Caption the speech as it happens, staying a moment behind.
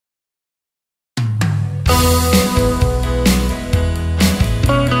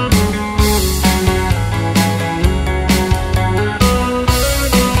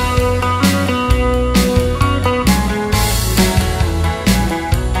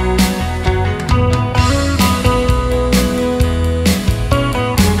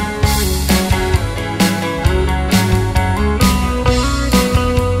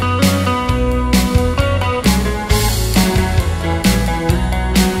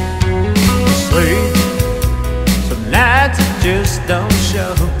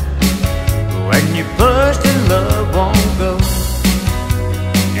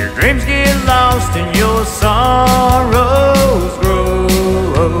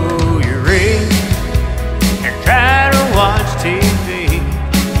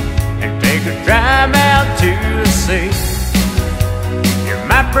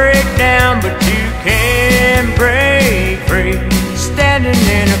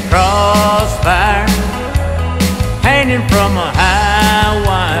crossfire, hanging from a high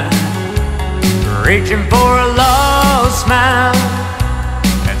wire, reaching for a lost smile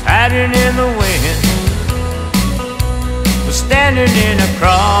that's hiding in the wind. We're standing in a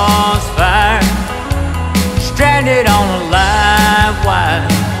crossfire, stranded on a live wire,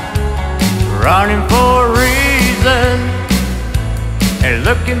 running for a reason and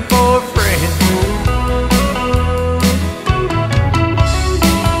looking for a friend.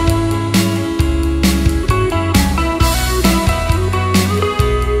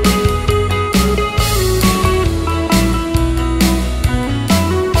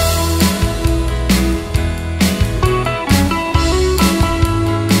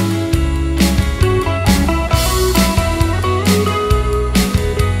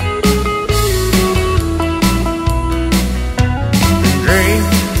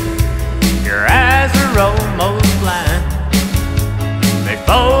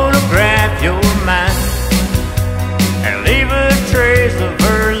 Photograph your mind and leave a trace of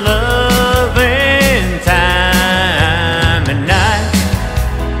her love in time. At night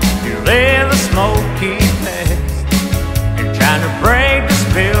you live a smoky past and trying to break the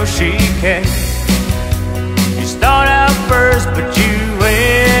spell she cast. You start out first but you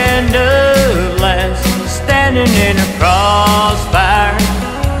end up last, standing in a crossfire,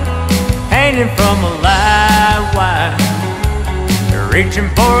 hanging from a live wire, reaching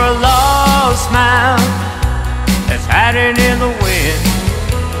for a lost smile that's hiding in the wind.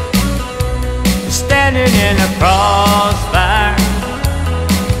 Standing in a crossfire,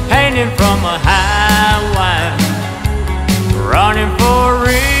 hanging from a high wire, running for a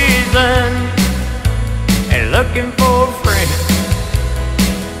reason